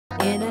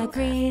In a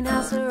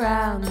greenhouse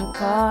around the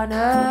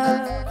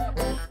corner,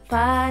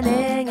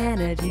 finding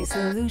energy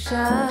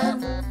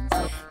solutions.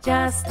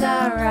 Just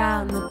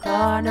around the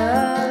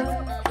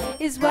corner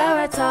is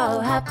where it's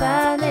all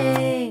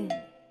happening.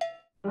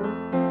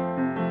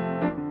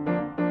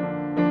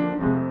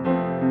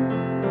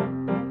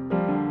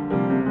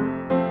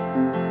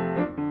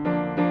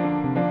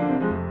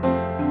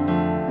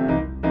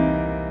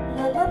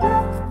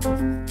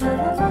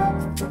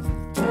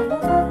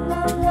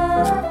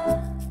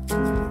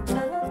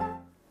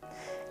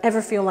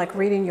 Ever feel like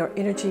reading your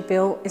energy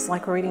bill is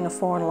like reading a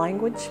foreign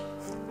language?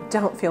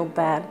 Don't feel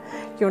bad,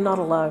 you're not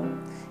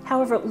alone.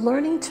 However,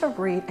 learning to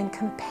read and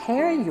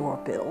compare your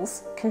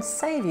bills can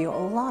save you a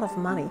lot of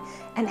money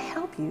and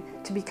help you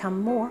to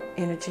become more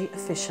energy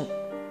efficient.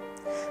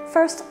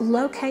 First,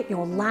 locate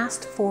your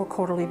last 4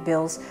 quarterly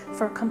bills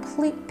for a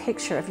complete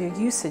picture of your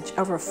usage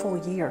over a full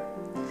year.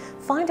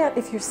 Find out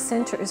if your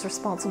center is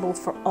responsible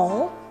for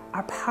all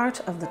or part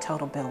of the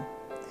total bill.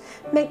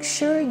 Make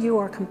sure you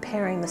are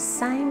comparing the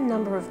same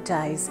number of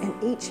days in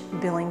each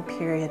billing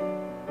period.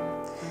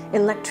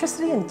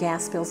 Electricity and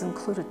gas bills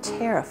include a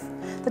tariff.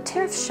 The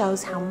tariff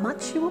shows how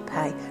much you will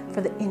pay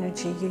for the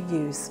energy you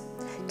use.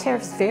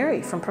 Tariffs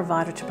vary from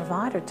provider to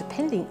provider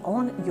depending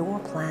on your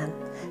plan.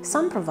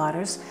 Some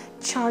providers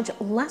charge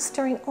less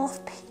during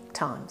off-peak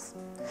times.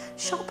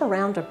 Shop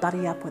around or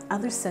buddy up with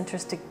other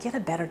centers to get a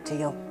better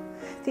deal.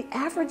 The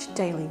average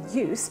daily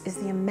use is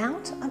the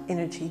amount of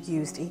energy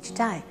used each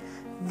day.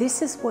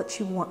 This is what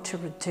you want to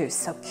reduce,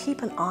 so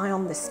keep an eye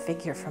on this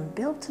figure from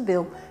bill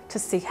to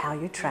see how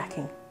you're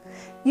tracking.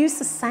 Use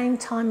the same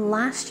time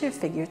last year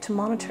figure to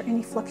monitor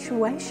any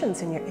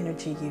fluctuations in your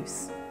energy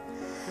use.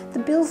 The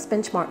Bills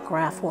Benchmark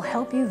graph will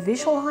help you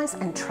visualize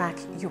and track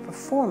your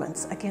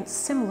performance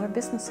against similar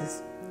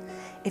businesses.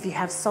 If you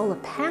have solar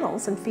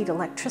panels and feed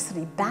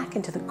electricity back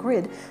into the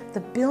grid,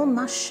 the bill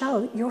must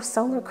show your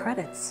solar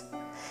credits.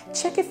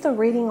 Check if the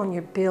reading on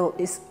your bill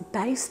is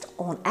based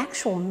on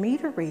actual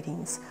meter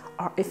readings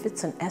or if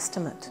it's an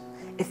estimate.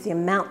 If the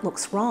amount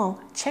looks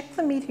wrong, check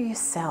the meter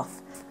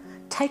yourself.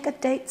 Take a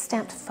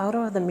date-stamped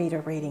photo of the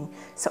meter reading,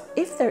 so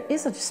if there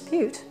is a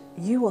dispute,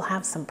 you will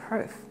have some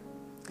proof.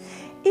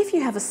 If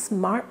you have a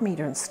smart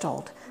meter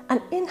installed,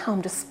 an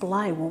in-home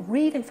display will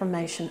read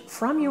information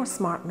from your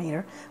smart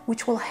meter,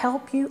 which will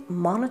help you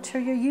monitor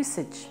your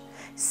usage.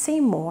 See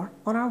more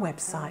on our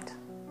website.